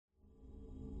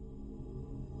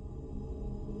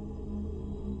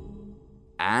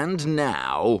And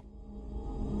now...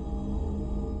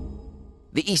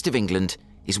 The East of England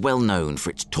is well known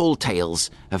for its tall tales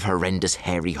of horrendous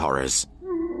hairy horrors.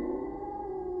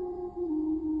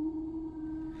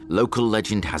 Local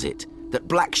legend has it that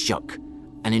Black Shuck,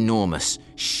 an enormous,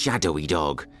 shadowy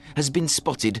dog, has been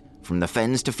spotted from the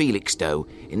fens to Felixstowe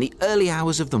in the early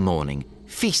hours of the morning,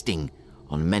 feasting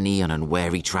on many an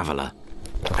unwary traveller.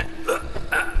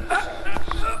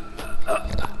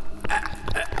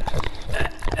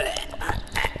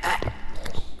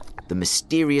 The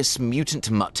mysterious mutant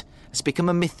mutt has become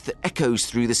a myth that echoes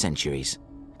through the centuries.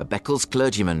 A Beccles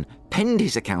clergyman penned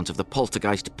his account of the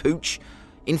poltergeist Pooch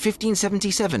in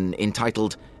 1577,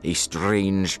 entitled A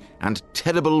Strange and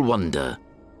Terrible Wonder.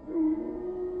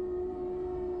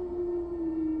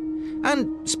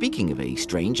 And speaking of a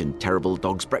strange and terrible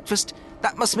dog's breakfast,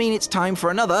 that must mean it's time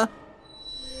for another...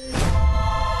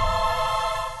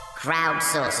 Crowd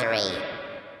sorcery.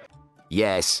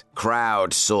 Yes,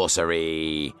 crowd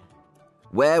sorcery.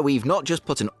 Where we've not just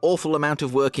put an awful amount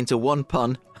of work into one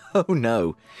pun. Oh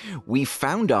no, we've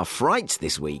found our frights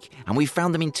this week, and we've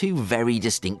found them in two very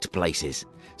distinct places.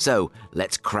 So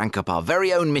let's crank up our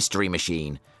very own mystery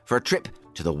machine for a trip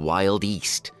to the Wild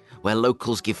East, where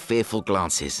locals give fearful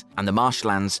glances and the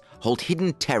marshlands hold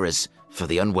hidden terrors for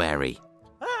the unwary.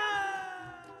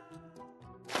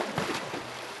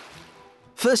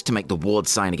 First to make the ward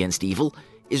sign against evil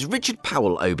is Richard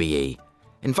Powell OBE,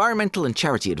 Environmental and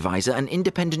Charity Advisor and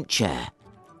Independent Chair.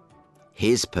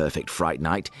 His perfect fright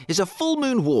night is a full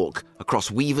moon walk across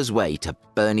Weaver's Way to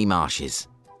Burney Marshes.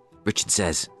 Richard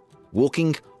says,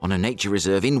 walking on a nature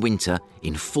reserve in winter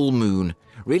in full moon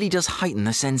really does heighten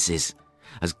the senses,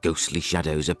 as ghostly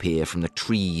shadows appear from the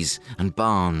trees and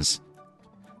barns.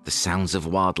 The sounds of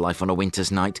wildlife on a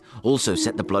winter's night also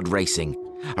set the blood racing,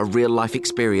 a real-life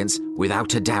experience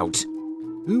without a doubt.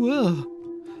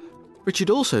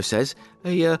 Richard also says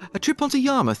a trip onto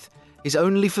Yarmouth is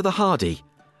only for the hardy,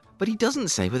 but he doesn't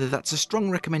say whether that's a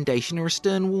strong recommendation or a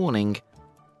stern warning.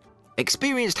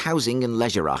 Experienced housing and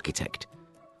leisure architect.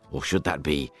 Or should that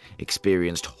be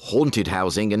experienced haunted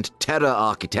housing and terror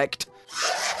architect?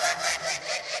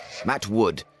 Matt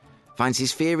Wood finds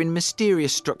his fear in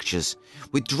mysterious structures,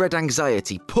 with dread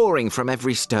anxiety pouring from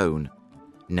every stone.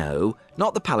 No,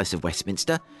 not the Palace of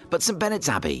Westminster, but St Benet's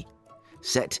Abbey.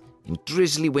 Set in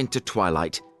drizzly winter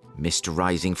twilight, mist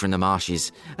rising from the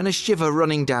marshes, and a shiver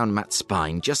running down Matt's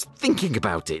spine just thinking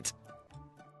about it.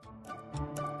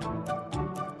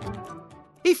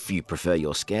 If you prefer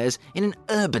your scares in an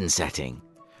urban setting,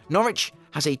 Norwich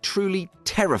has a truly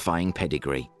terrifying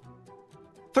pedigree.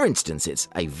 For instance, it's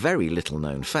a very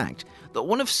little-known fact that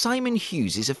one of Simon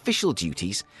Hughes' official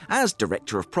duties as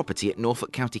Director of Property at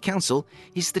Norfolk County Council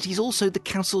is that he's also the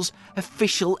council's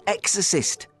official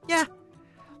exorcist. Yeah.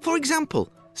 For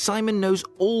example, Simon knows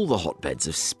all the hotbeds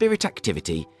of spirit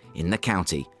activity in the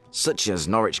county, such as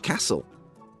Norwich Castle.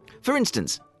 For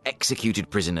instance, executed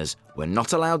prisoners were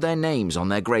not allowed their names on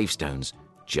their gravestones,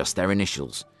 just their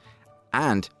initials.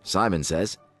 And, Simon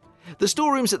says, the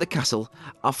storerooms at the castle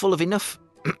are full of enough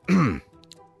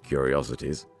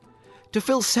curiosities to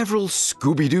fill several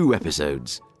Scooby-Doo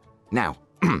episodes. Now,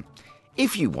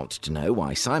 if you want to know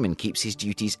why Simon keeps his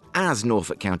duties as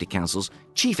Norfolk County Council's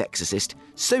chief exorcist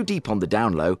so deep on the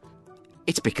down low,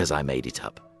 it's because I made it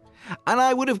up. And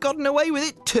I would have gotten away with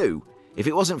it too, if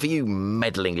it wasn't for you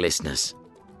meddling listeners.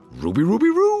 Ruby, Ruby,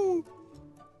 Roo!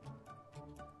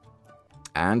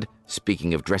 And,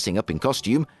 speaking of dressing up in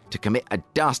costume to commit a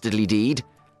dastardly deed,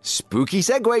 spooky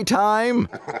segue time!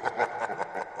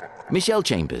 Michelle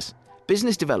Chambers,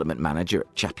 Business Development Manager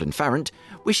at Chaplain Farrant,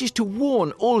 wishes to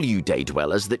warn all you day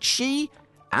dwellers that she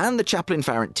and the Chaplain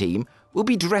Farrant team will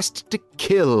be dressed to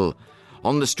kill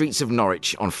on the streets of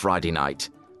Norwich on Friday night.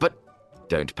 But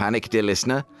don't panic, dear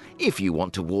listener. If you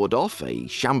want to ward off a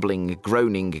shambling,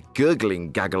 groaning,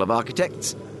 gurgling gaggle of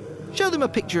architects, show them a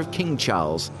picture of King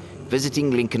Charles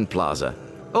visiting Lincoln Plaza.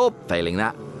 Or, failing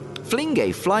that, fling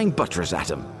a flying buttress at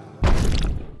them.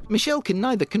 Michelle can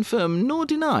neither confirm nor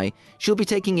deny she'll be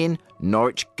taking in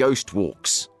Norwich Ghost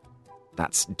Walks.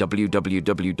 That's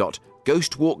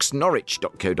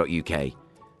www.ghostwalksnorwich.co.uk,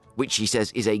 which she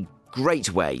says is a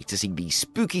great way to see the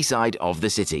spooky side of the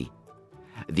city.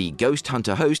 The Ghost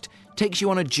Hunter host takes you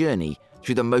on a journey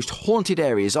through the most haunted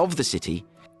areas of the city,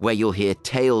 where you'll hear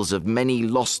tales of many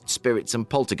lost spirits and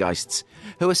poltergeists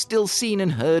who are still seen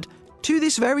and heard to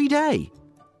this very day.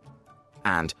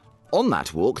 And on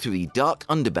that walk through the dark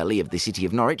underbelly of the city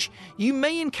of Norwich, you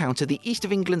may encounter the East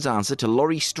of England's answer to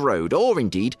Laurie Strode, or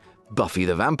indeed Buffy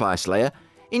the Vampire Slayer,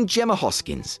 in Gemma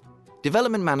Hoskins,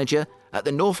 Development Manager at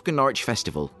the Norfolk and Norwich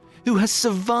Festival, who has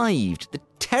survived the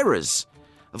terrors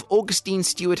of Augustine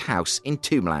Stewart House in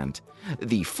Tombland,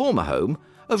 the former home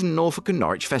of Norfolk and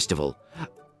Norwich Festival,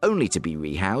 only to be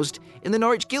rehoused in the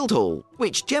Norwich Guildhall,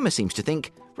 which Gemma seems to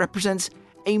think represents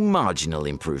a marginal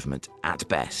improvement at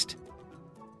best.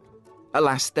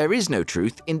 Alas, there is no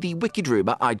truth in the wicked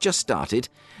rumour I just started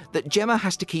that Gemma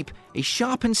has to keep a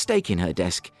sharpened stake in her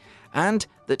desk, and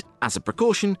that, as a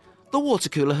precaution, the water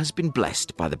cooler has been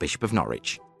blessed by the Bishop of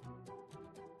Norwich.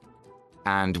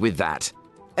 And with that,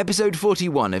 episode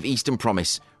 41 of Eastern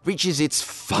Promise reaches its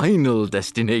final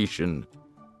destination.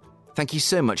 Thank you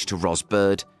so much to Ros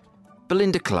Bird,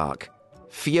 Belinda Clark,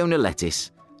 Fiona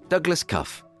Lettis, Douglas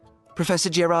Cuff, Professor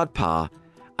Gerard Parr,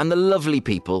 and the lovely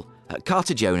people at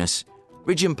Carter Jonas,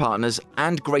 Ridge & Partners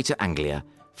and Greater Anglia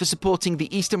for supporting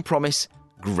the Eastern Promise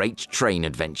Great Train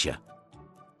Adventure.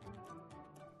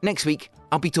 Next week,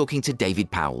 I'll be talking to David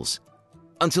Powells.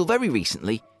 Until very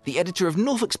recently, the editor of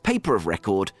Norfolk's paper of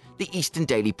record, the Eastern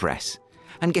Daily Press,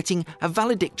 and getting a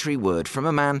valedictory word from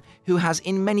a man who has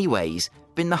in many ways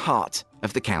been the heart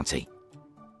of the county.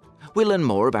 We'll learn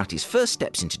more about his first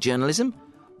steps into journalism,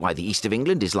 why the East of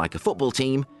England is like a football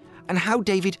team, and how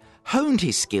David honed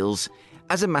his skills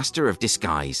as a master of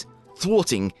disguise,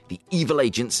 thwarting the evil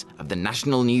agents of the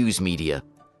national news media.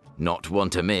 Not one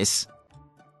to miss.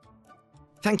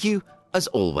 Thank you, as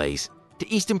always,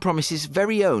 to Eastern Promise's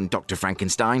very own Dr.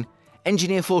 Frankenstein,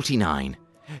 Engineer 49,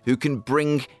 who can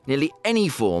bring nearly any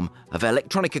form of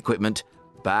electronic equipment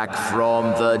back from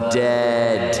the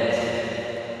dead.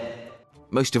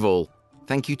 Most of all,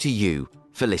 thank you to you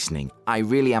for listening. I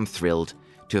really am thrilled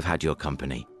to have had your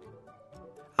company.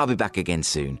 I'll be back again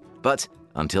soon, but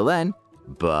until then,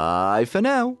 bye for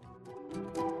now.